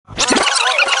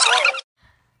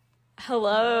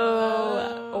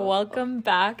Hello. Welcome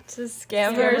back to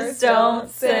Scammers Don't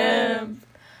Simp.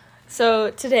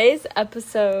 So today's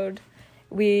episode,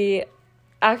 we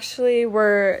actually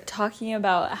were talking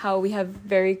about how we have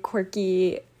very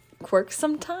quirky quirks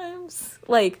sometimes.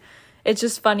 Like, it's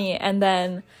just funny. And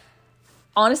then,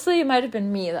 honestly, it might have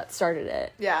been me that started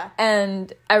it. Yeah.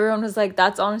 And everyone was like,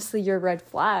 that's honestly your red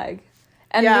flag.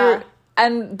 And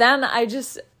and then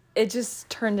it just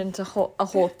turned into a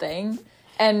whole thing.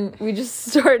 And we just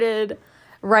started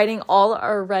writing all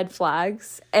our red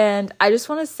flags. And I just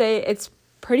want to say it's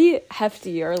pretty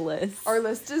hefty, our list. Our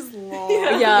list is long.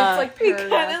 Yeah. It's like we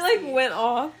kind of like went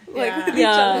off like with each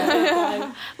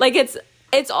other. Like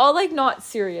it's all like not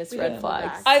serious red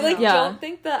flags. I don't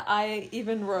think that I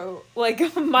even wrote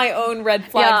like my own red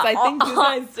flags. I think you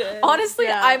guys did. Honestly,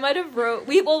 I might have wrote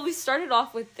we started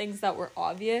off with things that were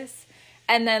obvious.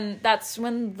 And then that's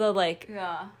when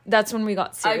that's when we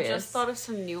got serious. I just thought of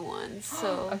some new ones.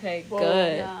 So okay, Whoa.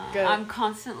 good. yeah, Good. I'm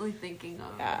constantly thinking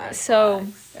of red So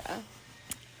flags.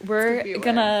 we're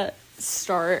gonna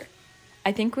start,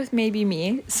 I think, with maybe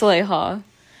me, Saleha.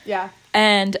 Yeah.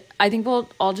 And I think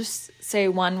I'll just say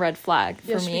one red flag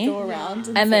for me. Go around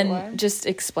and then one? just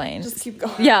explain. Just keep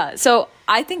going. Yeah. So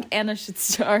I think Anna should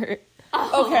start.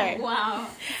 Okay. Wow.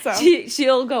 So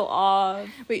She'll go off.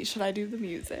 wait, should I do the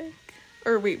music?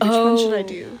 Or wait, which one should I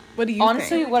do? What do you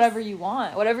Honestly, think? whatever you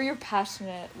want. Whatever you're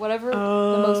passionate. Whatever the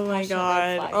most passionate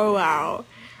red flag Oh is. wow.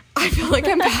 I feel like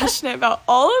I'm passionate about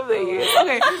all of these.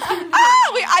 Okay.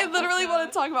 Wait, I literally want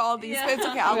to talk about all these. But it's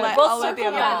okay. I'll let the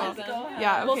other back. one.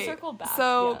 Yeah, okay. We'll circle back.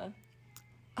 So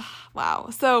wow.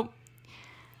 So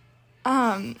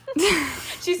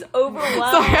she's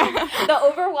overwhelmed.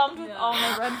 Overwhelmed with all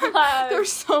my red flags.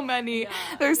 There's so many.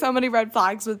 There's so many red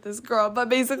flags with this girl. But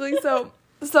basically, so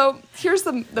here's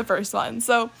the first one.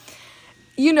 So,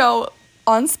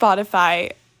 on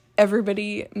Spotify,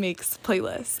 everybody makes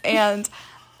playlists, and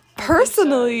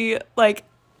personally, like,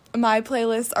 my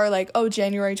playlists are like,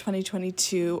 January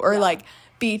 2022, or like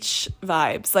beach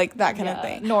vibes, like that kind of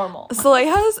thing. Normal.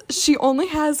 She only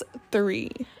has 3.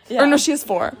 Yeah. Or no, she has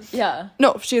 4. Yeah.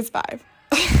 No, she has 5.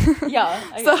 Yeah.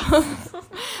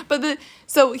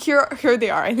 So here they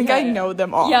are. I think I know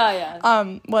them all.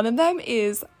 Yeah. One of them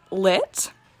is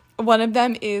lit. One of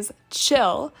them is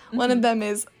chill. One of them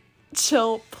is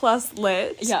chill plus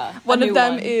lit. Yeah. One of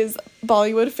them is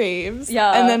Bollywood faves.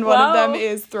 Yeah. And then one of them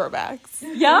is throwbacks.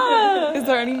 Yeah. Is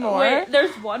there any more? Wait,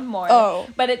 there's one more. Oh.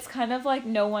 But it's kind of like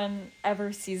no one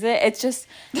ever sees it. It's just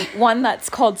one that's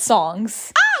called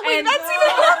songs. Wait,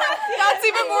 that's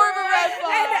even more of a red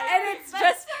flag.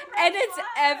 And it's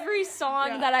every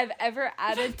song that I've ever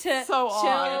added to So chill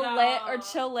odd. lit or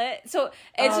chill lit. So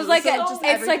it's just so like just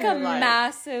it's like a everything like-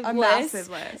 massive A list. massive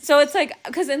list. So it's like,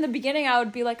 because in the beginning I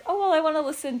would be like, oh well, I want to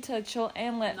listen to chill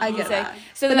and lit I get music. that.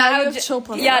 So But then now I you would have chill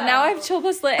plus yeah, lit. now I have chill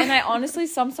plus lit, and I honestly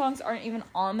some songs aren't even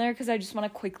on there because I just want to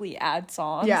quickly add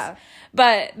songs. Yeah.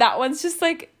 But that one's just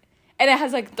like. And it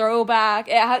has like throwback.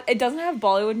 It doesn't have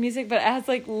Bollywood music, but it has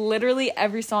like literally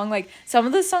every song. Like some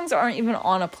of the songs aren't even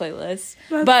on a playlist.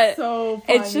 But so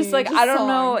funny. it's just like I don't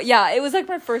know. Yeah, it was like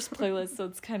my first playlist, so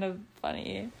it's kind of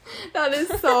funny. That is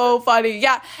so funny.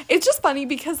 Yeah, it's just funny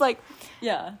because like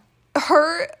Yeah.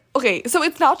 okay, so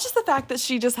it's not just the fact that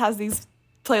she just has these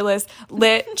playlists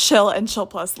lit, chill, and chill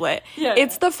plus lit. Yeah.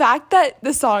 It's the fact that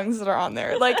the songs that are on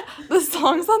there, like the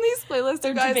songs on these playlists,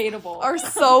 They're debatable. are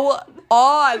so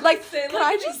odd. Like, Say, can like,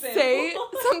 I an just example. say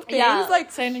some things? Yeah,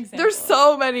 Like, say an example. there's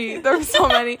so many. There's so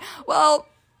many. Well,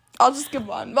 I'll just give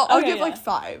one. Well, I'll Okay, give yeah. like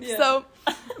 5. Yeah. So,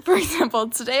 for example,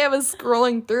 today I was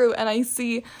scrolling through and I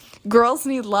see "Girls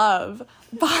Need Love"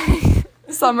 by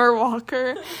Summer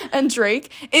Walker and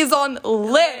Drake is on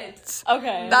lit.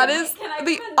 Okay. That is Can I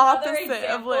the give another opposite of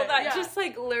example lit. that just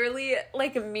like literally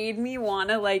like made me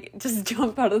wanna like just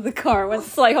jump out of the car when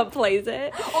Saleha plays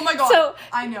it. Oh my god. So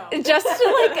I know.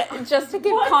 just to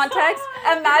give context,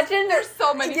 imagine There's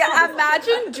so many Yeah, songs.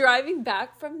 imagine driving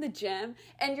back from the gym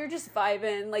and you're just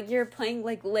vibing, like you're playing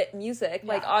like lit music.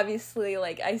 Like obviously,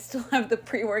 like I still have the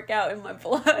pre-workout in my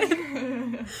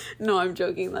blood. No, I'm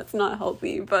joking. That's not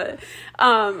healthy. But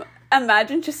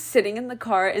imagine just sitting in the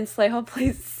car and Saleha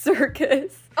plays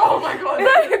Circus. Oh my god.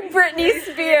 By Britney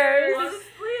Spears. Honestly,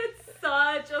 it's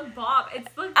such a bop.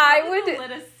 It's like I would- the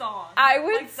littest song. I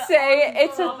would Like, the say album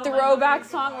it's a of my throwback life.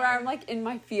 song where I'm like in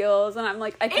my feels and I'm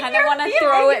like I kind of your want to feels,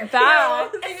 throw in your it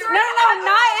back. feels. In No, your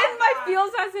not in my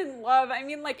feels as in love. I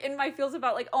mean like in my feels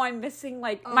about like I'm missing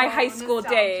like my high school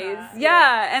nostalgia. days.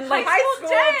 Yeah, and like High school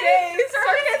days.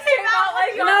 Circus came out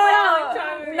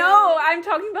like No, I'm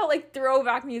talking about like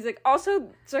throwback music. Also,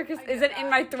 Circus isn't in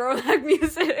my throwback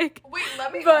music. Wait,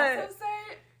 let me But- also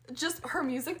say just her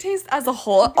music taste as a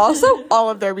whole. Also, all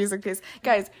of their music taste.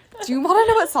 Guys, do you want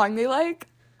to know what song they like?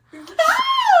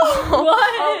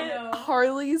 What? Oh, no.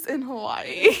 Harley's in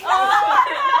Hawaii.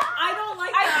 I don't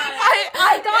like that.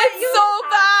 I thought it's so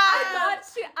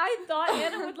bad. I thought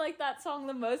Anna would like that song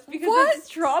the most because What? it's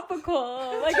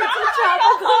tropical. Like, it's a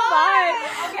tropical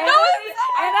vibe. Okay. No,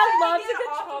 I Anna loves get a good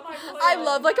off of my tropical. I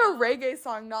love like a reggae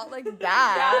song, not like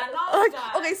that. Yeah, not like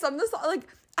that. Okay, some of the songs, like,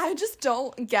 I just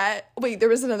don't get. Wait, there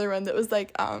was another one that was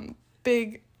like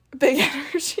big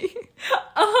energy.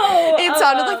 Oh, It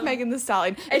sounded like Megan Thee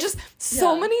Stallion. It just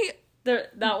so yeah. many.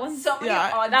 That one's So many Yeah.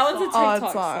 odd that one's a songs. Odd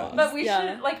TikTok songs. song. But we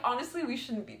Yeah. should, like, honestly, we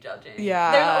shouldn't be judging.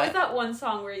 Yeah. There's always that one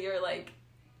song where you're like,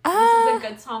 this Ah. is a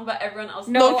good song, but everyone else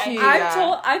is No, like, Low-key,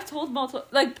 I- I've told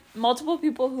multiple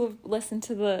people who've listened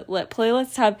to the Lit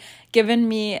playlist have given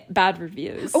me bad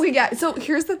reviews. Okay, yeah. So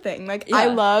here's the thing. Like, Yeah. I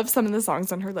love some of the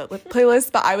songs on her lit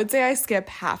playlist, but I would say I skip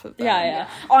half of them. Yeah.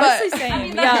 Honestly, But- same. I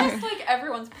mean, that's yeah. just like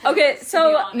everyone's Okay, playlist, to so-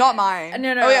 be honest. Not mine.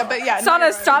 No. Oh yeah, but yeah. no, Sana,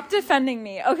 you're right. stop defending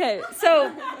me. Okay,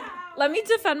 so let me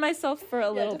defend myself for a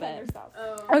little bit.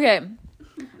 Oh. Okay.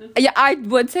 Yeah, I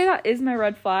would say that is my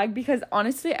red flag because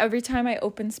honestly, every time I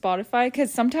open Spotify,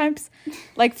 because sometimes,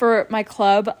 like for my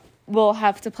club, we'll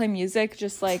have to play music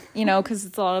just like, because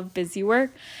it's a lot of busy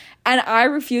work. And I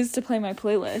refuse to play my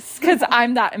playlists because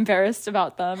I'm that embarrassed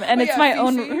about them. And Oh, it's yeah, my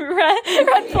own Fifi.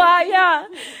 red flag, yeah.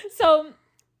 So,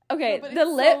 okay, But the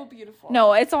it's lit... so beautiful.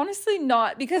 No, it's honestly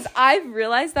not because I've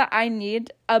realized that I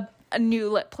need a new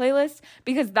lit playlist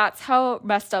because that's how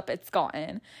messed up it's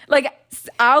gotten. Like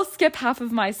I'll skip half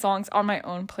of my songs on my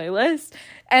own playlist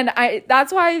and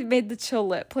that's why I made the chill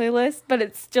lit playlist, but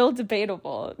it's still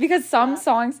debatable because some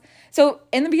songs, so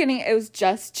in the beginning it was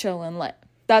just chill and lit.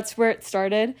 That's where it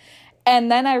started. And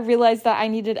then I realized that I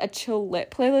needed a chill lit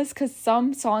playlist because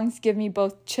some songs give me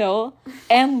both chill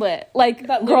and lit. Like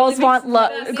girls want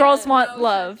love. Girls want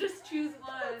love. Just choose one.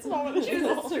 Choose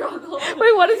a struggle.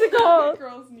 Wait, what is it called?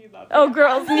 Girls need love. Oh,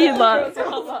 girls need love.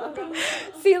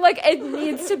 See, like it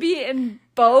needs to be in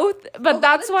both, but lot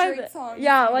that's of why. Drake songs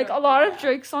Yeah, need like a love, lot yeah. of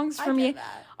Drake songs I for get me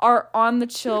that. are on the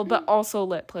chill, but also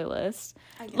lit playlist.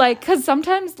 I get Like, that. cause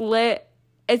sometimes lit,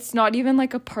 it's not even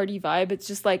like a party vibe. It's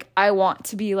just like I want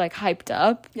to be like hyped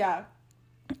up, Yeah.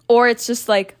 or it's just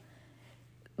like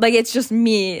it's just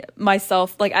me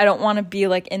myself. Like I don't want to be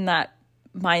like in that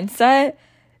mindset.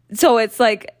 So it's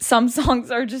like some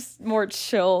songs are just more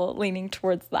chill, leaning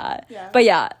towards that. Yeah. But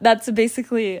yeah, that's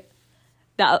basically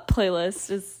that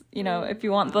playlist is, if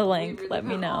you want the link, We really let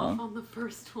me went off know. on the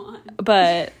first one.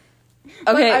 But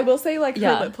But okay, I will say, like,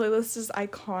 Yeah. her lit playlist is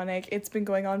iconic. It's been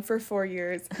going on for 4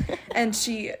 years. And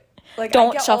she, like,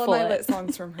 Don't I get shuffle all of my it. lit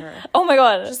songs from her. oh my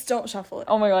god. Just don't shuffle it.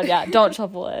 Oh my god, yeah, don't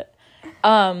shuffle it.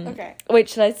 Okay. Wait,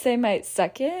 should I say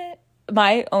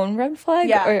my own red flag?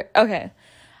 Yeah. Or okay.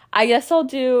 I guess I'll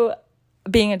do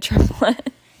being a triplet.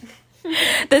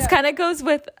 This kind of goes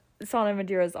with Sana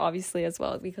Madira's obviously as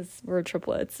well because we're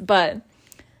triplets, but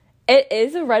it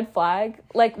is a red flag.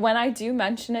 Like when I do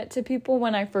mention it to people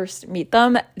when I first meet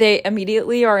them, they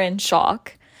immediately are in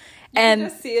shock. And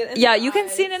just see it in yeah, their you can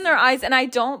see it eyes. in their eyes, and I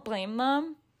don't blame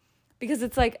them because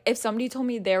it's like if somebody told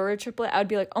me they were a triplet, I'd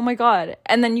be like, oh my god,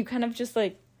 and then you kind of just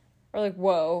like are like,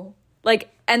 whoa, like,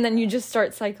 and then you just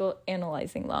start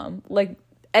psychoanalyzing them. Like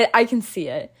I can see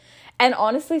it, and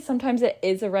honestly, sometimes it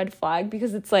is a red flag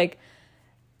because it's like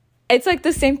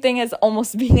the same thing as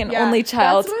almost being an only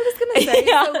child. That's what I was gonna say.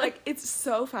 Yeah. So, like, it's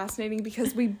so fascinating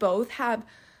because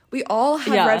we all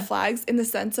have Yeah. red flags in the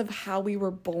sense of how we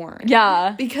were born.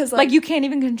 Yeah, Because, like you can't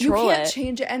even you control can't it.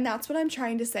 change it. And that's what I'm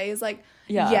trying to say is, like,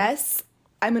 Yeah. yes,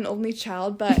 I'm an only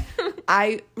child, but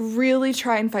I really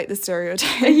try and fight the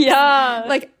stereotypes. Yeah,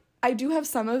 Like, I do have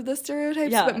some of the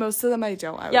stereotypes, Yeah. but most of them I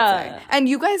don't, I would Yeah. say. And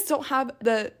you guys don't have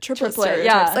the triplet Triplet,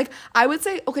 stereotypes. yeah. Like, I would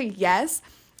say, okay, yes,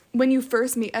 when you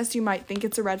first meet us, you might think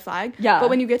it's a red flag. Yeah. But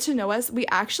when you get to know us, we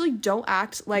actually don't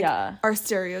act like Yeah. our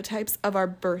stereotypes of our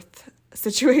birth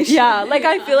situation. Yeah, like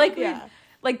I feel like Yeah.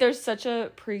 like there's such a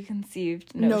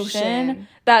preconceived notion, Notion.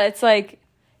 that it's like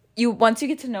once you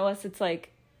get to know us, it's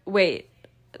like, wait,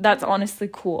 that's honestly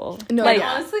cool. No, like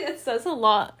yeah. Honestly, it says a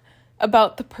lot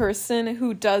about the person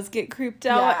who does get creeped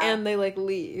out Yeah. and they like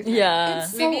leave. yeah.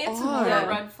 It's Maybe so it's more odd. a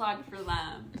red flag for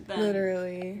them than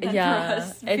Literally. than Yeah, for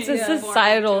us it's a being born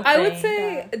societal into- thing. I would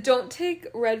say don't take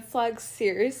red flags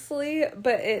seriously,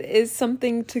 but it is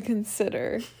something to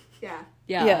consider. Yeah.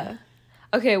 yeah.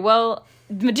 Okay, well,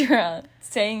 Madeira,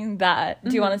 saying that,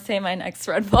 do you want to say my next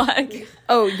red flag?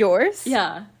 Oh, yours?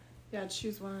 Yeah. Yeah,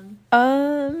 choose one.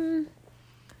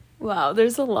 Wow,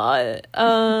 there's a lot.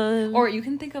 Or you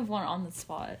can think of one on the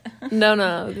spot.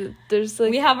 No. There's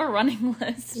like We have a running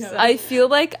list. Yeah. So. I feel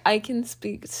like I can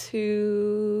speak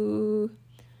to.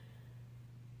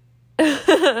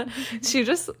 She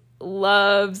just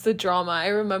loves the drama. I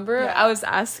remember I was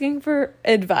asking for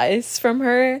advice from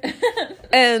her,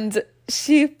 and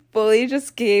she fully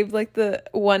just gave like the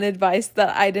one advice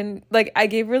that I didn't like. I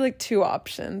gave her like 2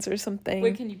 options or something.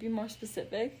 Wait, can you be more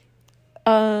specific?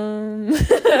 I'm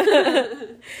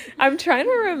trying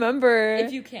to remember.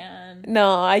 If you can.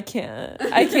 No, I can't.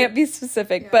 I can't be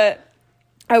specific, but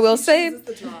I will say,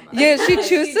 yeah, she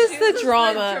chooses the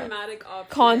drama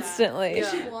constantly.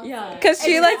 Yeah. Because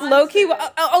she like low key.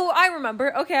 Oh, I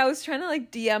remember. Okay, I was trying to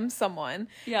like DM someone,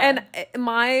 and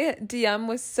my DM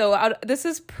was so out. This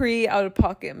is pre out of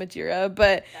pocket Madeira,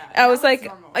 but I was like,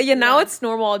 now it's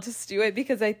normal. I'll just do it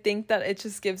because I think that it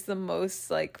just gives the most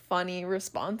like funny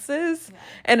responses,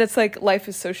 and it's like life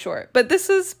is so short. But this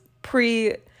is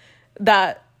pre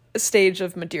that stage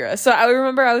of Madeira. So I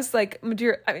remember I was like,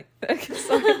 Madeira, I mean,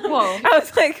 whoa. I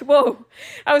was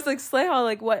like, Saleha,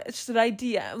 like, what should I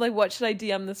DM? Like, what should I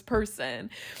DM this person?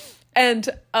 And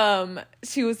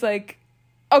she was like,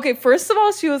 okay, first of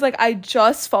all, she was like, I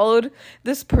just followed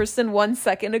this person 1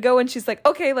 second ago, and she's like,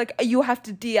 okay, like, you have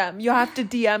to DM.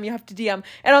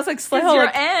 And I was like, Saleha,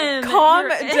 like, calm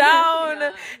down.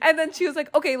 Yeah. And then she was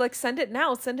like, okay, like, send it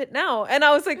now. And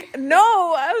I was like,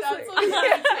 no. I was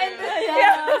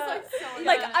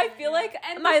like, I feel like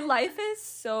my life is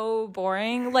so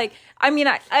boring. Like, I mean,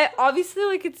 I obviously,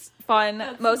 like, it's fun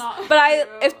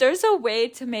if there's a way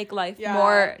to make life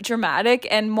more dramatic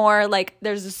and more like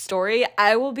there's a story,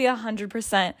 I will be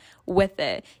 100% with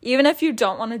it. Even if you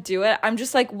don't want to do it, I'm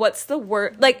just like, what's the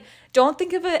word? Like, don't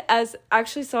think of it as,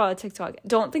 actually saw a TikTok,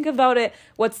 don't think about it,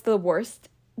 what's the worst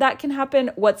that can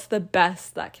happen, what's the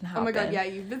best that can happen. Oh my god, yeah,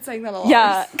 you've been saying that a lot.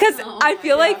 Yeah, because I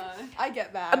feel like I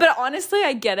get that, but honestly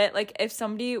I get it. Like, if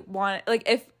somebody wanted, like,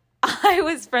 if I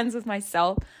was friends with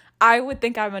myself, I would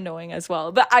think I'm annoying as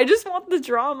well, but I just want the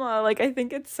drama. Like, I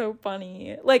think it's so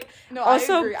funny. Like, no,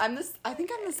 also, I agree. I think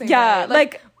I'm the same. Yeah, way.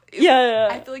 like yeah.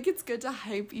 I feel like it's good to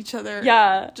hype each other.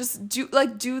 Yeah, just do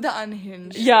the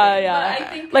unhinged. Yeah. But I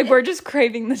think like we're just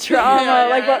craving the drama.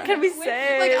 Like, what can we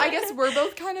say? Like, I guess we're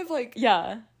both kind of like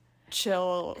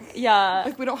chill. Yeah,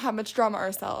 like we don't have much drama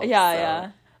ourselves.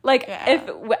 Yeah. Like,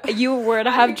 if you were to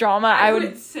have drama, I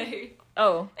would say.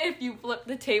 Oh, if you flip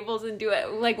the tables and do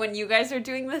it, like when you guys are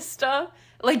doing this stuff,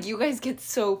 like you guys get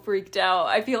so freaked out.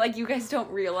 I feel like you guys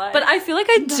don't realize. But I feel like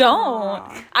I don't.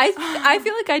 I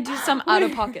feel like I do some out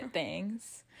of pocket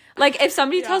things. Like, if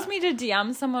somebody tells me to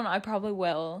DM someone, I probably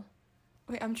will.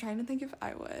 Wait, I'm trying to think if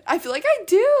I would. I feel like I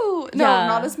do. No,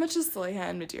 not as much as Saleha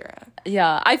and Madeira.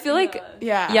 Yeah, I feel like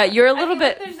you're a little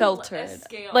bit filtered.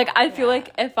 Like, I feel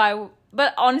like if I,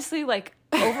 but honestly, like,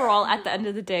 overall, at the end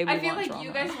of the day, we I feel want like drama.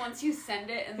 you guys, once you send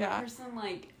it and the person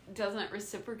like doesn't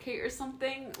reciprocate or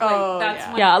something, like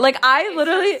that's when like I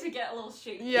literally to get a little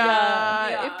shaky.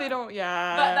 If they don't, but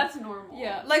that's normal.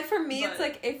 Yeah, like for me, it's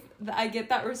like if I get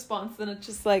that response, then it's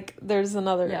just like there's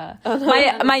another.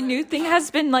 My new thing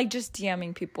has been like just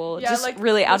DMing people, just like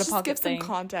really out of pocket give thing. Some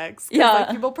context. Like,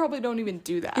 people probably don't even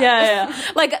do that.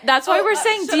 Like, that's why we're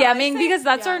saying DMing, because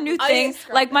that's our new thing.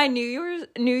 Like, my New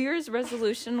Year's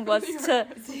resolution was to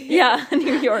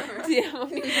New York.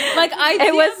 Like, I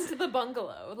DM'd to the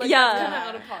bungalow. Like, that's kind of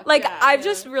out of pocket. Like, I've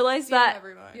just realized that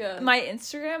my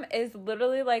Instagram is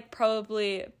literally like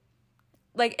probably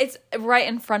like it's right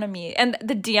in front of me, and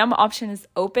the DM option is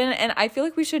open, and I feel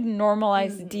like we should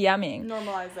normalize DMing.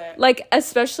 Normalize it. Like,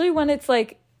 especially when it's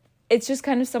like it's just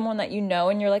kind of someone that you know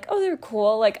and you're like, oh, they're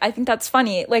cool. Like, I think that's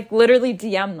funny. Like, literally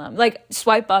DM them. Like,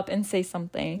 swipe up and say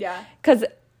something. Yeah. Because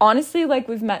honestly, like,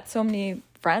 we've met so many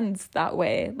friends that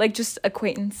way. Like, just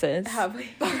acquaintances. Have we?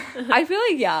 I feel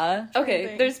like,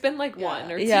 Okay, there's been like one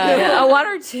or two. Yeah. One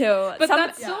or two. But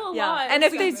that's still a lot. And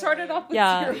if they started off with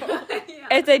zero.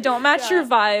 If they don't match your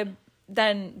vibe,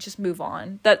 then just move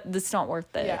on. That's not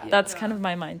worth it. That's kind of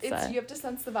my mindset. You have to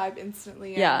sense the vibe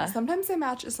instantly. Yeah. Sometimes they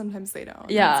match, sometimes they don't.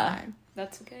 Yeah. That's fine.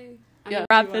 That's okay.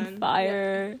 Rapid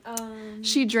fire.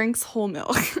 She drinks whole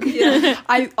milk.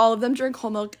 All of them drink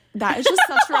whole milk. That is just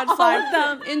such a red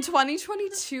flag. In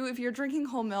 2022, if you're drinking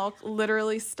whole milk,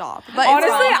 literally stop. But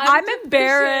honestly, I'm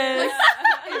embarrassed.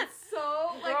 It's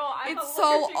so it's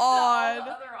so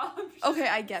odd. Okay,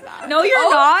 I get that. No, you're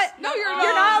not. No, you're not.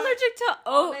 You're not allergic to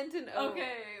almond and oat. Okay.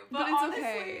 But it's honestly,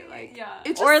 okay. Like,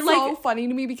 it's just or so funny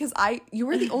to me because you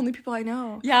were the only people I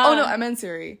know. Yeah. Oh no, I meant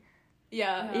Siri.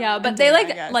 Yeah, but they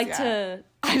like to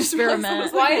I just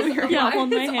experiment. Why is Yeah, hold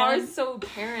my is hand. ours so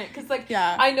apparent? Because like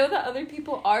Yeah. I know that other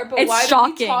people are, but It's why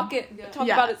shocking. do we talk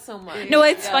Yeah. about it so much? No,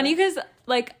 it's Yeah. funny because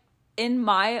like in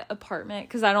my apartment,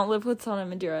 because I don't live with Sana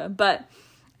Madeira, but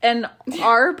in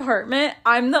our apartment,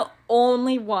 I'm the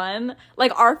only one.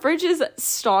 Like our fridge is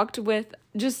stocked with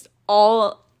just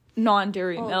all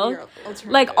non-dairy milk,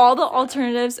 like all the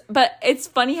alternatives. But it's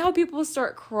funny how people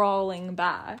start crawling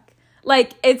back.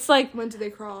 Like it's like When do they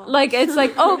crawl? like it's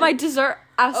like, oh, my dessert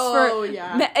asks Oh, for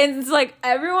yeah. and it's like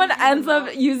everyone ends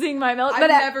up using my milk. I've But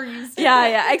never used it.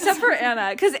 yeah, except for Anna,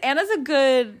 because Anna's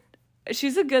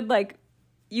she's a good like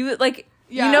you like.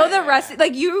 Yeah, you know the yeah, rest,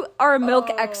 like you are a milk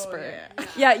Oh, expert. yeah.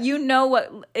 Yeah, you know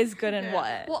what is good and Yeah.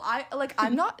 what. Well,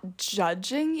 I'm not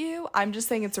judging you. I'm just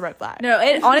saying it's a red flag. No,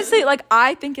 it honestly, like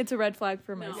I think it's a red flag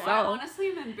for No, myself. I honestly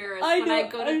am embarrassed I when know, I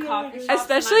go I to know, coffee I know. shops.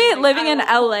 Especially and I'm like, living in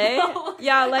I LA. won't-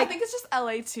 Yeah, I like think it's just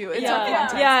LA too. It's yeah,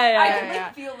 okay. yeah, I yeah. can yeah.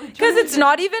 like feel the Because it's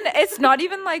difference. not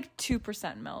even like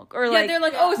 2% milk or Yeah, like they're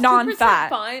like, oh, it's non-fat.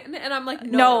 fine, and I'm like,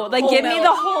 No, like whole give me milk.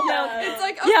 the whole Yeah. milk. It's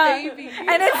like a Yeah, baby.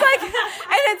 and it's like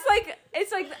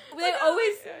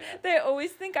they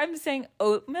always think I'm saying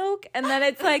oat milk, and then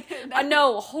it's like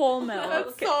no, whole milk.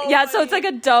 That's so Yeah, so it's funny.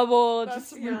 like a double, That's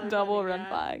just really double funny, red yeah.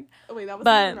 flag. Oh, wait, that was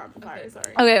But- rapid fire.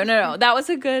 Sorry. Okay, no, that was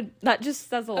a good. That just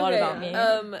says a lot about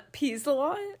me. Peas a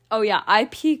lot. Oh yeah, I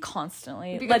pee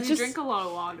constantly. Because you drink a lot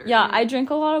of water. Yeah, I drink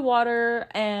a lot of water,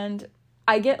 and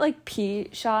I get like pee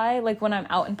shy, like when I'm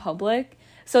out in public.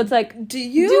 So it's like, Do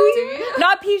you?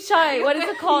 not pee shy. What is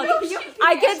it called?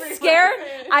 I get scared.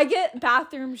 I get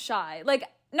bathroom shy. Like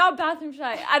not bathroom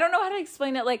shy. I don't know how to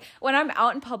explain it. Like when I'm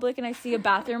out in public and I see a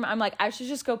bathroom, I'm like, I should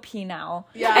just go pee now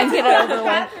and get it over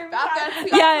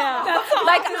with. Yeah. That's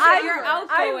Like you're I'm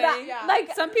outgoing. Yeah.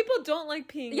 like Some people don't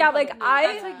like peeing. yeah, in like public. I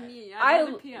That's like me. I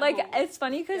never pee at like home. it's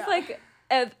funny because Yeah.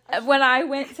 like when I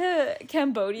went to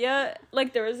Cambodia,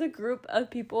 like there was a group of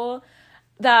people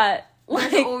that like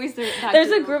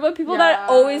there's a group of people that Yeah.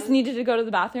 always needed to go to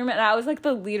the bathroom, and I was like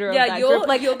the leader of that group.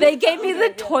 Like you'll they be gave me the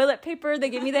founded, yeah. toilet paper, they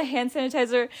gave me the hand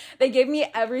sanitizer, they gave me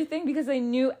everything because they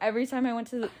knew every time I went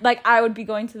to I would be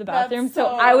going to the bathroom, so so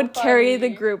I would carry the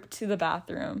funny. group to the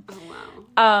bathroom. Oh,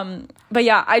 wow. But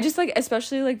yeah, I just like,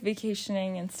 especially like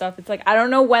vacationing and stuff, it's like I don't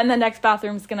know when the next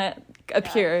bathroom's gonna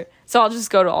appear, so I'll just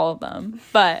go to all of them.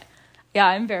 But yeah,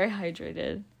 I'm very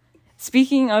hydrated.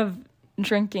 Speaking of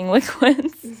drinking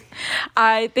liquids,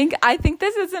 I think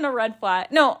this isn't a red flag.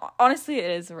 No, honestly,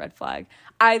 it is a red flag.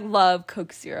 I love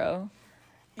Coke Zero.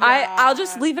 I'll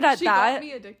just leave it at She that. got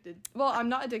me addicted. Well, I'm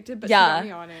not addicted, but Yeah. she got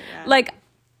me on it. Yeah. Like,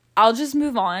 I'll just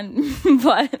move on.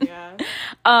 But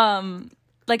yeah.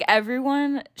 like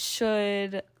everyone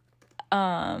should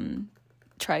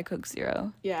try Coke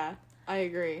Zero. Yeah, I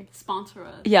agree. Sponsor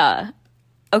us. Yeah.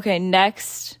 Okay,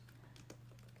 next.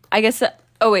 I guess.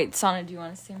 Oh wait, Sana, do you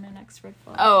want to say my next red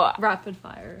flag? Oh, Rapid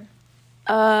fire.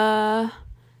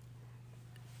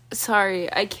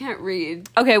 sorry, I can't read.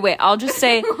 Okay, wait. I'll just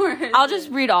say. I'll just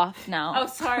read off now. Oh,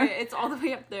 sorry, it's all the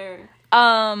way up there.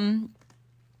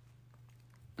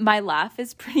 My laugh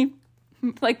is pretty,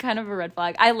 like, kind of a red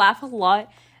flag. I laugh a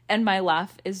lot, and my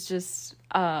laugh is just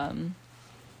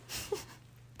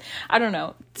I don't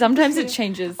know. Sometimes it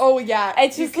changes. Oh yeah,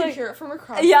 It's you just can like- hear it from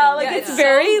across. Yeah, the like room. it's so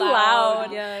very loud.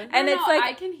 loud. Yeah. And it's like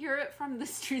I can hear it from the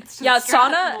streets. To yeah,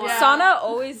 Strathmore. Yeah. Sana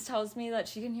always tells me that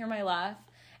she can hear my laugh.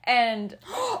 And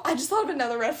I just thought of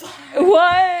another red flag.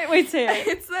 what? Wait, say it.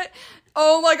 It's that.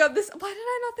 Oh my god! Why did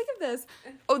I not think of this?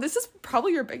 Oh, this is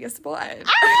probably your biggest one.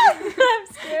 I'm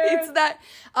scared. It's that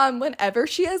whenever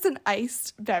she has an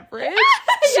iced beverage,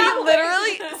 she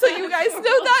literally. So you guys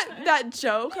know that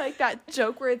joke, like that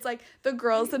joke where it's like the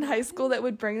girls in high school that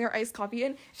would bring their iced coffee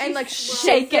in and like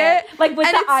shake it, like with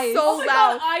and the it's ice. so Oh my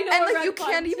loud, God, I know and a like red you flag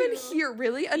can't even too. hear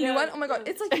a new Yeah. one. Oh my god,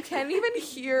 it's like you can't even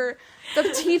hear the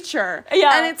teacher.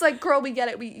 Yeah. And it's like, girl, we get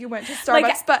it. You went to Starbucks,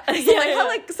 Like, but so yeah, like yeah. how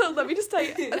like so let me just tell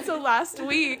you. So last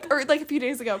week or like a few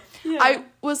days ago, I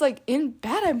was like in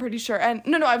bed, I'm pretty sure, and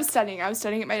no, I was studying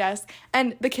at my desk,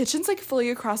 and the kitchen's like fully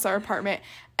across our apartment,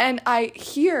 and I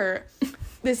hear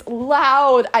this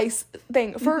loud ice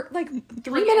thing for like 3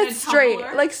 Like in a minutes straight,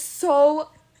 tumbler? like so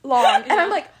long, and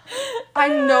I'm like, I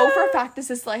know for a fact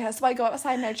this is Saleha, so I go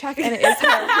outside and I check, and it is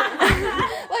her.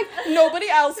 Like nobody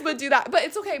else would do that, but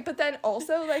it's okay. But then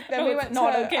also, like, then we went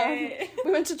not to okay.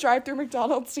 we went to drive through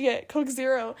McDonald's to get Coke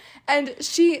Zero, and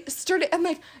she stirred it. I'm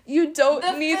like, you don't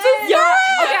need to. Yeah.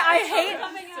 Okay.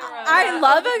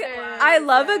 I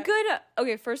love a good.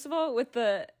 Okay. First of all, with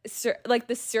the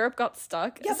the syrup got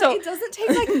stuck. Yeah, so but it doesn't take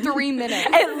like 3 minutes.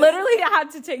 it literally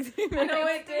had to take 3 minutes. No,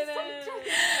 it didn't.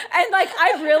 And like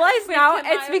I realize now,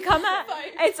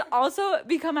 it's also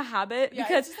become a habit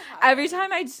because just a habit. every time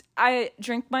I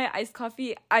drink my iced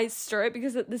coffee, I stir it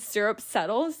because the syrup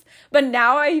settles. But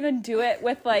now I even do it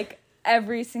with like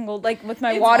every single with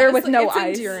my water with no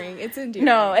ice. It's endearing.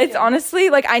 No, it's honestly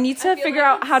like I need to figure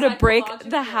out it's how to break the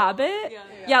psychological. habit.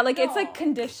 Yeah, like it's like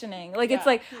conditioning. Like it's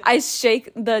like I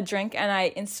shake the drink and I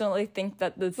instantly think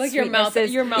that the Like your mouth sweetness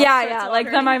is starts like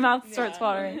watering. then my mouth starts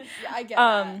watering. Yeah, I get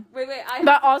that. Wait,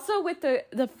 But also with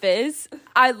the fizz,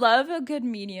 I love a good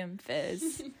medium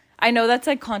fizz. I know that's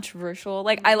like controversial.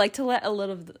 Like I like to let a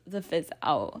little of the fizz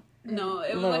out. No,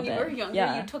 little when you were bit. younger,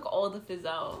 Yeah. you took all the fizz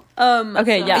out.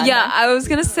 Okay, yeah. Yeah, I was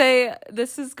gonna say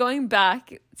this is going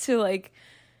back to like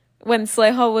when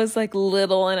Saleha was like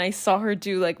little and I saw her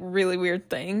do like really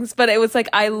weird things, but it was like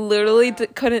I literally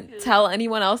couldn't tell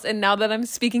anyone else, and now that I'm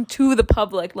speaking to the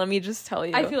public, let me just tell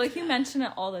you. I feel like you mention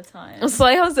it all the time.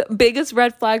 Saleha's biggest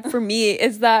red flag for me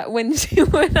is that when she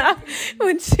would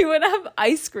have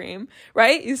ice cream,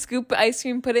 right? You scoop ice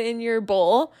cream, put it in your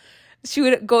bowl. She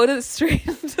would go straight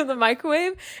to the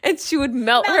microwave and she would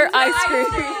melt her ice cream.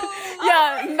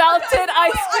 Melted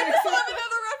ice I cream. just have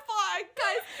another red flag,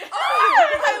 guys.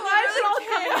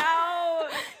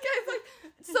 Guys, like,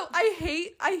 so I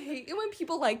hate it when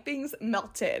people like things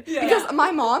melted because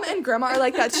my mom and grandma are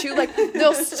like that too. Like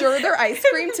they'll stir their ice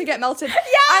cream to get melted.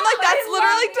 I'm like, that's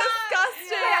literally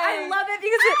disgusting. I love it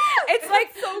because it's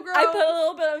like so gross. I put a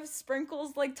little bit of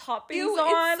sprinkles like toppings Ew,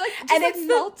 on, it's like just and like it's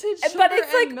melted sugar but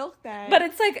it's and like milk then. but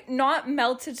it's like not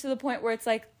melted to the point where it's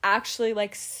like actually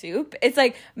like soup. It's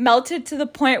like melted to the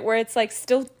point where it's like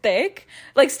still thick,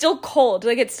 like still cold,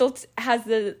 like it still has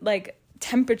the like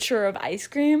temperature of ice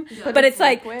cream, but it's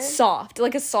like liquid? soft,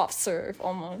 like a soft serve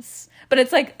almost, but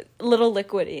it's like a little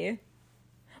liquidy.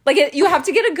 Like you have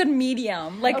to get a good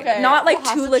medium, like not like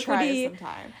We'll too have to try liquidy.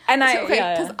 sometime. And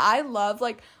because I love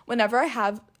like whenever I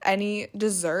have any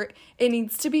dessert, it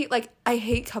needs to be like I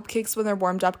hate cupcakes when they're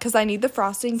warmed up because I need the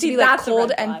frosting to be like that's a cold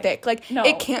red and flag. thick. Like No.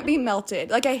 it can't be melted.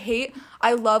 Like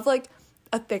I love like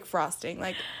a thick frosting.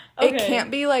 Like it Okay.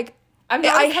 can't be like I'm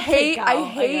not I a cupcake hate gal, I I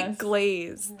hate guess.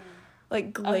 glaze.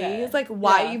 Like glaze, Okay. like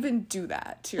why Yeah. even do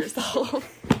that to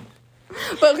yourself?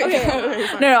 But okay.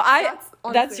 No, that's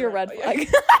honestly your a red red flag.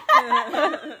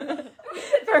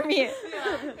 For me.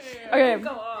 Okay.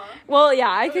 Well, yeah,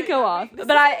 I could go off, but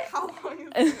How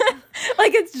long is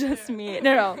like it's just me.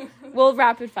 No. We'll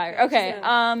rapid fire. Okay.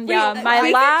 Yeah, my we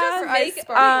could last just make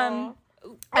sparkle.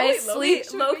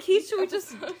 Low key, should we just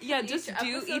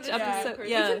do each episode? We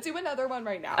can do another one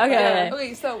right now. Okay.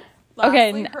 Okay, so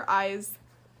Okay, lastly, her eyes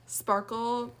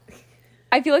sparkle.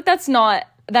 I feel like that's not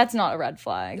a red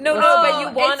flag. No, but you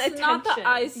want it's attention. not the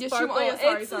eyes Yeah, she sparkle. wa- yeah,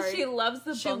 sorry, it's sorry. she loves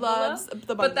the She bungalow. loves the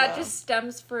But that bungalow. just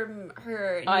stems from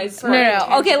her Eyes need for No.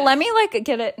 attention. Okay, let me like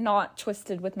get it not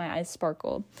twisted with my eyes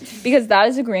sparkle because that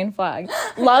is a green flag.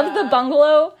 Love the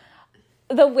bungalow.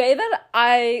 The way that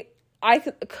I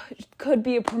could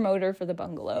be a promoter for the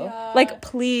bungalow. Yeah. Like,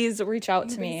 please reach out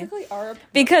to me Basically, are a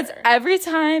because promoter. every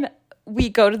time we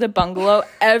go to the bungalow,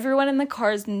 everyone in the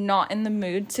car is not in the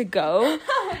mood to go,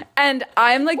 and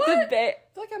I'm like What? the I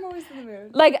feel like I'm always in the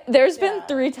mood. like there's been Yeah.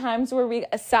 3 times where we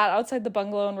sat outside the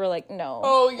bungalow and we're like, no,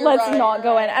 Oh, you're let's right, not you're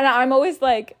go in, right. and I'm always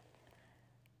like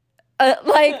Wait,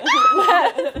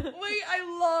 I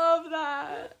love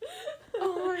that.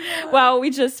 Oh my god. wow, we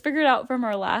just figured out from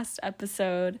our last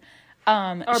episode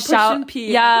Our Push and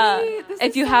Pee. yeah, Wait, this if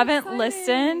is you so haven't exciting.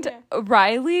 listened,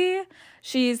 Riley,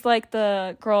 she's like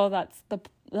the girl that's the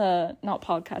not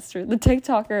podcaster, the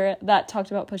TikToker that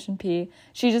talked about Push and Pee.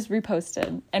 She just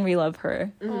reposted and we love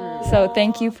her. So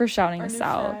thank you for shouting Our us new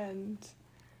out.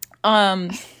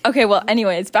 friend. Okay, well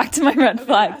anyways, back to my red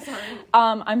flag. Sorry.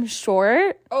 I'm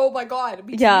short. Oh my god.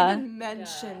 We Yeah. didn't even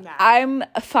mention that. I'm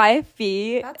 5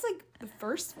 feet. That's like the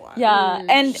first one. Yeah,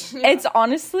 and it's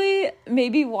honestly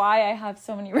maybe why I have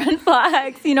so many red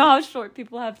flags. You know how short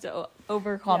people have to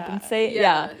overcompensate?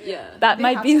 Yeah. That They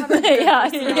might have be to have a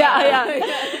good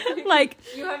yeah. Like,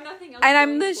 You have nothing else. and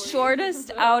I'm going the for you.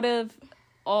 shortest out of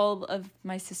all of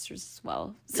my sisters as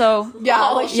well. So Yeah,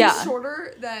 like she's Yeah.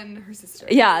 shorter than her sister.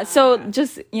 yeah, so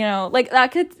just, you know, like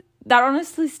that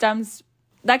honestly stems,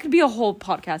 that could be a whole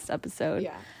podcast episode.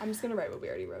 Yeah. I'm just gonna write what we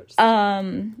already wrote. Just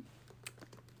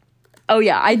Oh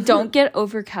yeah, I don't get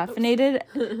over caffeinated.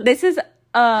 This is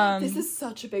This is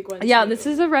such a big one. Yeah, too. this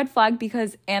is a red flag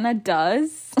because Anna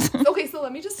does. Okay, so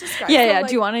let me just describe. Yeah, So, yeah. like,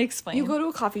 Do you want to explain? You go to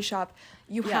a coffee shop,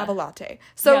 you have a latte.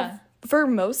 So Yeah. for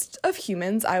most of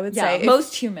humans, I would Yeah, say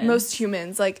most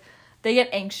humans, like they get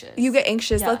anxious. you get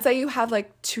anxious. Yeah. Let's say you have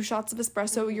like 2 shots of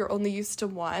espresso, you're only used to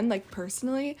 1. Like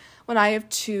personally, when I have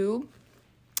 2,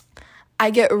 I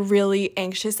get really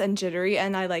anxious and jittery,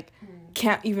 and I like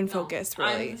can't even focus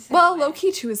really. Well, low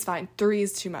key 2 is fine. 3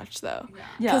 is too much though. Yeah.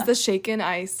 Because the shaken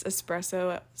iced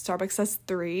espresso at Starbucks says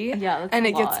 3. Yeah, that's and a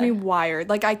it gets lot. me wired.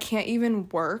 Like I can't even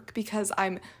work because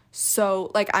I'm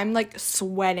I'm like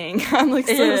sweating. I'm like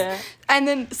so Yeah. And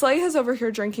then Saleha's over here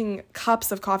drinking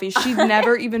cups of coffee. She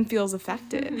never even feels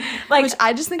affected. Like, which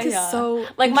I just think is so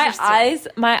like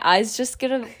interesting. my eyes just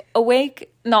get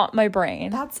awake, not my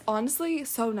brain. That's honestly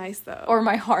so nice though. Or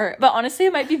my heart. But honestly,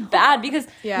 it might be bad because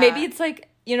Yeah. maybe it's like,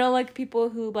 you know, like people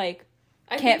who like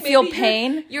I can't think feel maybe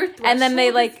pain, your and then they threshold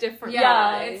is like different.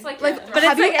 Yeah, It's like like But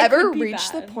have it's you like, it ever could be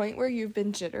reached the bad. point where you've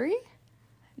been jittery?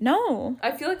 No.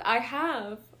 I feel like I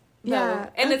have. Yeah, though.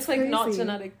 And that's it's like not crazy.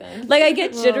 genetic then. Like I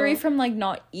get jittery Whoa. from like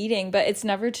not eating, but it's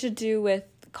never to do with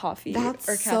coffee That's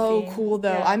or so caffeine. cool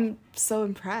though. Yeah. I'm so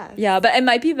impressed. Yeah, but it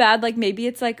might be bad. Like maybe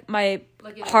it's like my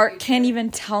Like in the heart can't future. even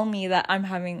tell me that I'm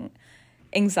having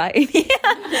anxiety.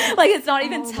 Like it's not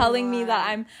even Oh telling me that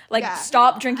my. I'm like Yeah.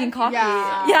 stop drinking coffee.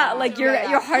 Yeah. Yeah, like your Yeah, yeah.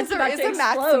 your heart's 'Cause there about is to a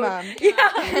explode. maximum.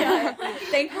 Yeah.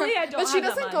 Thankfully, I don't. But she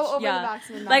have that doesn't go much. over Yeah. the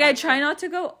maximum. that Like I much. try not to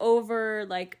go over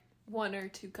like 1 or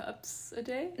 2 cups a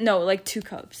day. no like 2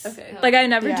 cups. Okay. Like I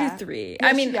never Yeah. do 3. Yeah,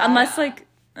 I mean yeah. unless like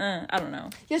I don't know.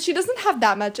 Yeah, she doesn't have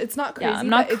that much. It's not crazy. Yeah, I'm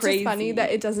not but it's just funny crazy.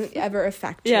 that it doesn't ever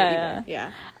affect you. Yeah, even.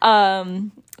 Yeah.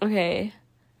 Okay.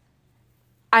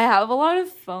 I have a lot of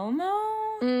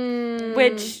FOMO,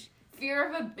 which Fear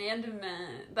of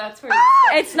abandonment. That's where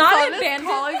it's not Fun is abandonment.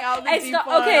 calling out the It's deep not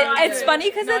one. okay. No, It's dude. funny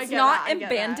because No, I it's get not that, I get that.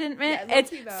 abandonment. Yeah,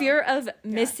 It's low-key, though. fear of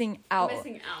missing out.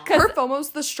 missing out. Cause Her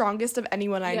FOMO's the strongest of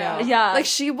anyone I know. Yeah. Like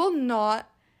she will not.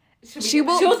 She'll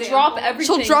She'll drop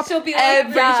everything. She'll drop She'll be like,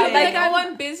 everything. she'll be like, Yeah. oh,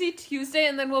 I'm busy Tuesday,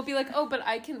 and then we'll be like, oh, but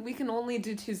we can only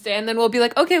do Tuesday, and then we'll be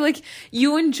like, okay, like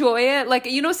you enjoy it, like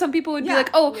you know, some people would be Yeah. like,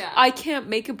 oh, Yeah. I can't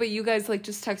make it, but you guys like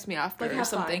just text me after Like, or have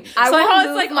something. fun. I So will how move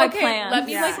it's like, my okay, plans. let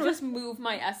me Yeah. like just move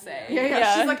my essay.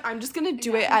 Yeah. She's like, I'm just gonna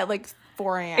do it at like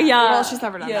 4 a.m. Yeah. Well, she's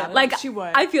never done that. Like she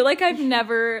would. I feel like I've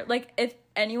never like if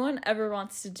anyone ever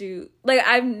wants to do like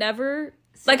I've never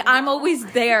like I'm always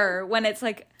there when it's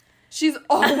like She's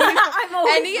always I'm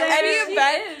always any there.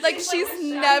 event. Like She's she's like a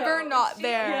never shadow. not She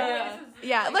there. always is,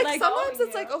 Yeah, like like, sometimes oh,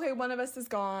 it's like, okay, one of us is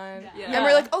gone. Yeah. And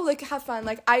we're like, oh, like, have fun.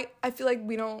 Like, I feel like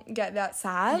we don't get that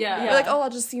sad. Yeah. We're like, oh, I'll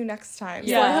just see you next time.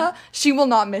 Yeah. Saleha, she will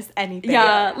not miss anything.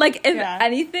 Yeah, like if Yeah.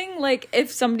 anything, like if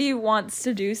somebody wants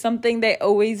to do something, they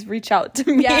always reach out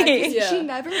to me. Yeah, 'cause Yeah. she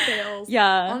never fails.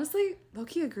 Yeah. Honestly,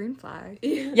 low-key a green flag.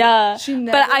 Yeah. She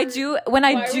But I never- do when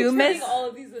I do miss all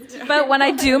of these into but when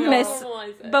I do miss normalize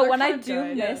it. but They're when I kinda do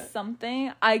good, miss yeah.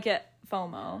 something, I get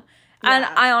FOMO. And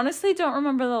Yeah. I honestly don't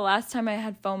remember the last time I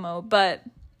had FOMO, but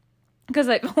because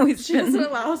I've always She been doesn't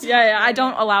allow us to Yeah, I happen.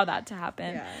 don't allow that to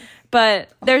happen. Yeah. But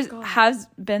there God. have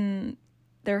been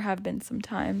some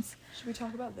times. Should we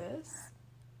talk about this?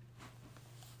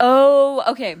 Oh,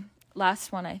 okay.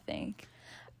 Last one, I think.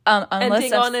 Unless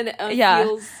ending I've- on an yeah.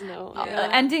 feels no. Yeah.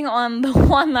 Ending on the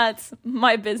one that's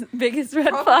my biggest red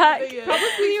flag.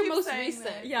 Probably your most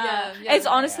recent. Yeah. It's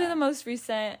honestly the most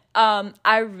recent.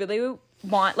 I really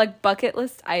want like bucket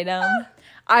list item.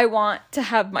 I want to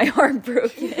have my heart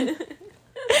broken.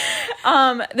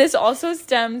 This also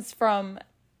stems from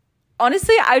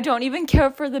honestly, I don't even care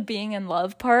for the being in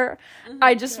love part.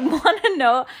 I just want to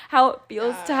know how it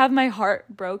feels to have my heart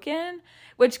broken,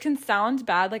 which can sound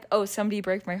bad, like, oh, somebody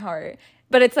break my heart.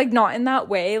 But it's like not in that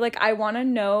way. Like I want to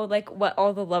know like what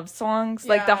all the love songs,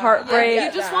 like the Yeah. heartbreak, Yeah,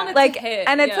 You just that. want it like, to hit.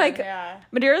 and it's yeah. like Yeah.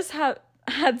 Madeiras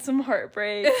had some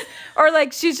heartbreak, or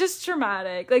like she's just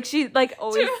traumatic. Like she like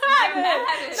always,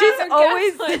 she's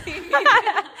always,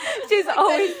 she's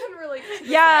always, can relate to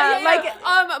yeah, like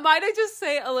might I just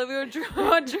say Olivia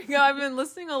Rodrigo? I've been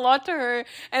listening a lot to her,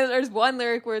 and there's one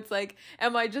lyric where it's like,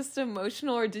 "Am I just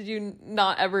emotional, or did you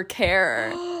not ever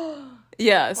care?"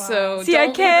 Yeah, so See, I don't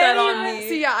put can't that on even- me.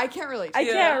 See, yeah, I can't relate to I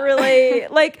you. can't really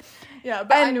like. Yeah,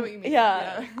 but I And, know what you mean.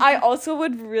 Yeah, I also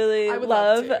would really I would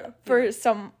love love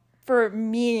to. for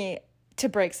me to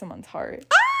break someone's heart.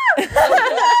 Wait,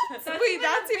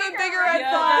 that's even bigger red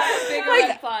flag. Big Like,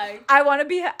 red flag. I want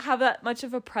to have that much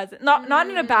of a presence, not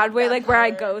in a bad way, that like where I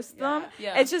part. ghost them.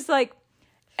 Yeah. It's just like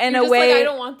in You're a just way. like, I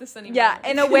don't want this anymore. Yeah,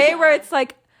 in a way where it's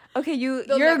like okay,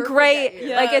 They'll you're never great. forget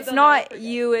you. Like Yeah, it's they'll not never forget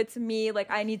you, it's me.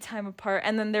 Like I need time apart,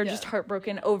 and then they're just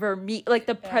heartbroken over me, like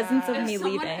the presence of If me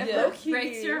someone leaving. ever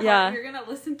breaks your heart, Yeah. you're gonna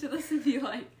listen to this and be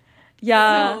like,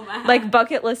 Yeah, so mad. like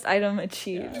bucket list item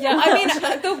achieved. Yeah, I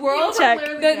mean, the world, Check.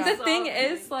 the thing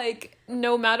is, like,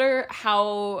 no matter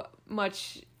how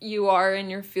much you are in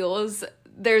your feels,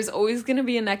 there's always going to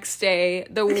be a next day.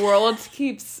 The world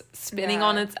keeps spinning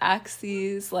on its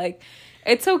axes. Like,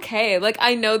 it's okay. Like,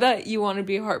 I know that you want to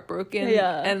be heartbroken.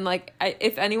 Yeah. And, like,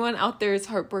 if anyone out there is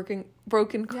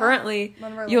broken currently,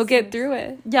 One of our you'll get listeners. through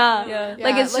it. Yeah.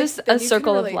 Like it's just then a you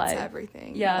circle can of relate life. to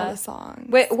everything. Yeah. All the songs.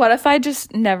 Wait, what if I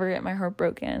just never get my heart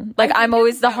broken? Like I'm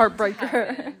always the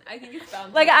heartbreaker. I think it's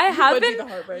bound. Like I Would be haven't.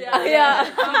 the heartbreaker.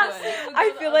 Yeah. I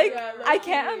I feel like Yeah, I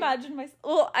can't imagine myself.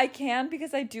 Well, I can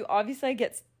because I do. Obviously, I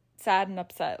get sad and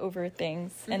upset over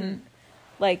things, and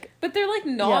like, But they're, like,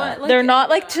 not. yeah, Like, they're not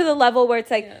like to the level where it's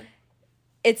like Yeah.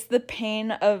 it's the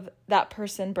pain of that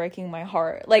person breaking my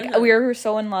heart. Like we were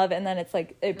so in love, and then it's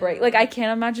like it break. Like I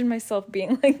can't imagine myself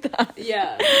being like that.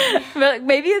 Yeah. But like,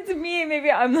 maybe it's me.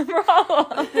 Maybe I'm the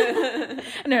problem.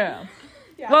 No.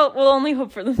 Yeah. Well, we'll only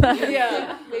hope for the best.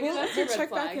 Yeah. Maybe We'll that's a red check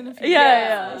flag. back in a few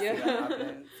Yeah, days. yeah. See what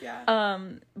happens. Yeah.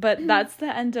 But that's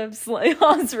the end of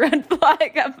Saleha's red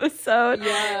flag episode.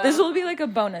 Yeah. This will be like a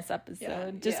bonus episode,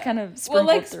 Yeah. just Yeah. kind of We'll, sprinkled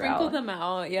like, throughout. sprinkle them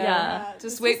out. Yeah. Yeah. This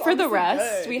Just wait was for the honestly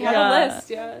rest. good. We have Yeah. a list.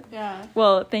 Yeah. Yeah.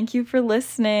 Well, thank you for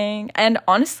listening. And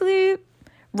honestly,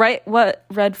 write what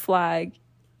red flag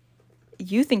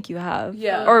you think you have.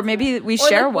 Yeah. Or maybe we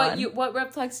share like, one. What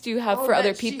red flags do you have Oh, for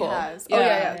other that she people? has. Yeah. Oh,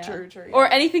 yeah. True. Or yeah.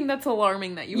 anything that's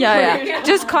alarming that you yeah.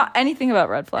 Just anything about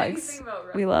red flags. Anything about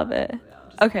red We love it.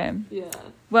 Yeah. Okay. Yeah.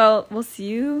 Well, we'll see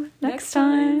you next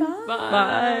time. Bye.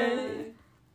 Bye.